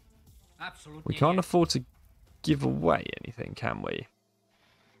 We can't afford to give away anything, can we?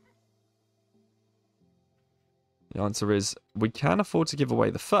 The answer is, we can afford to give away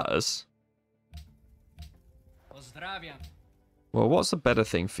the furs. Well, what's a better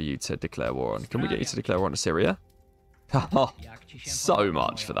thing for you to declare war on? Can we get you to declare war on Assyria? So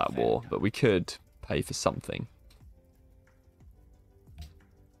much for that war, but we could pay for something.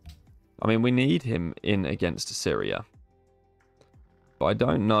 I mean, we need him in against Assyria. But I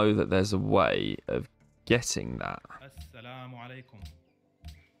don't know that there's a way of getting that.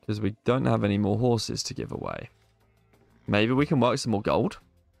 Because we don't have any more horses to give away. Maybe we can work some more gold.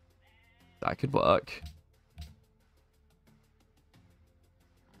 That could work.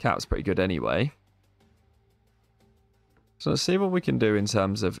 Cap's pretty good anyway. So let's see what we can do in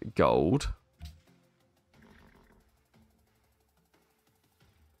terms of gold.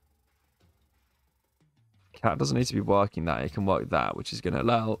 Cat doesn't need to be working that. It can work that, which is going to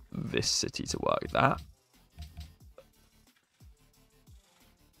allow this city to work that.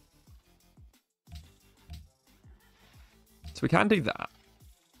 So we can do that.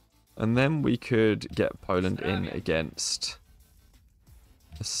 And then we could get Poland in against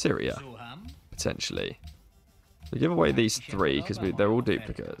Assyria, potentially. So give away these three, because they're all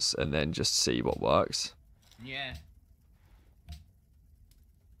duplicates, and then just see what works. Yeah.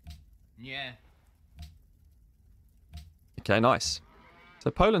 Okay, nice. So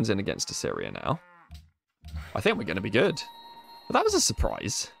Poland's in against Assyria now. I think we're going to be good. But that was a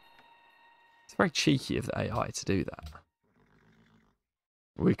surprise. It's very cheeky of the AI to do that.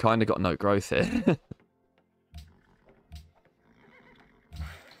 We kind of got no growth here.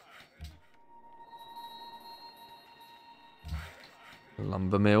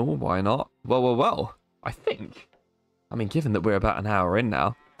 Lumber mill, why not? Well. I mean, given that we're about an hour in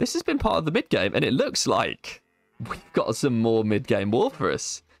now, this has been part of the mid-game, and it looks like we've got some more mid-game war for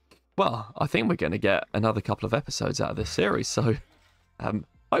us. Well, I think we're going to get another couple of episodes out of this series, so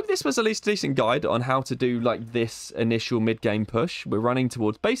hope this was at least a decent guide on how to do like this initial mid-game push. We're running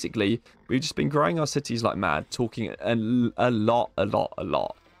towards, basically, we've just been growing our cities like mad, talking a lot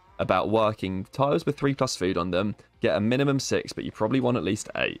about working tiles with 3+ food on them, get a minimum 6, but you probably want at least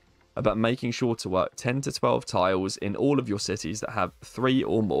 8. About making sure to work 10 to 12 tiles in all of your cities that have 3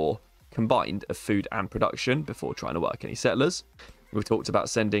 or more combined of food and production before trying to work any settlers. We've talked about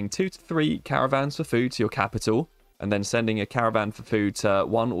sending 2 to 3 caravans for food to your capital, and then sending a caravan for food to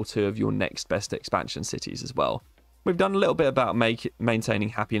 1 or 2 of your next best expansion cities as well. We've done a little bit about maintaining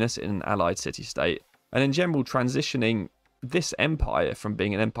happiness in an allied city-state, and in general transitioning this empire from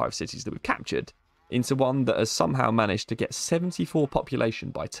being an empire of cities that we've captured into one that has somehow managed to get 74 population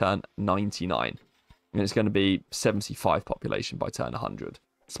by turn 99. And it's going to be 75 population by turn 100.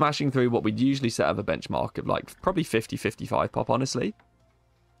 Smashing through what we'd usually set as a benchmark of like probably 50-55 pop, honestly.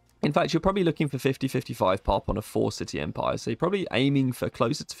 In fact, you're probably looking for 50-55 pop on a 4-city empire. So you're probably aiming for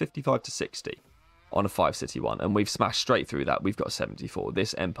closer to 55 to 60 on a 5-city one. And we've smashed straight through that. We've got 74.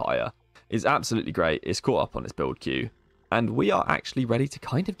 This empire is absolutely great. It's caught up on its build queue. And we are actually ready to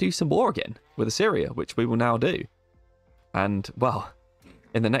kind of do some war again with Assyria, which we will now do. And, well,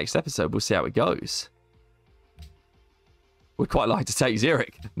 in the next episode, we'll see how it goes. Would quite like to take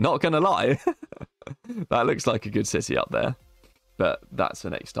Zurich, not going to lie. That looks like a good city up there. But that's for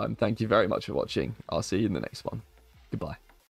next time. Thank you very much for watching. I'll see you in the next one. Goodbye.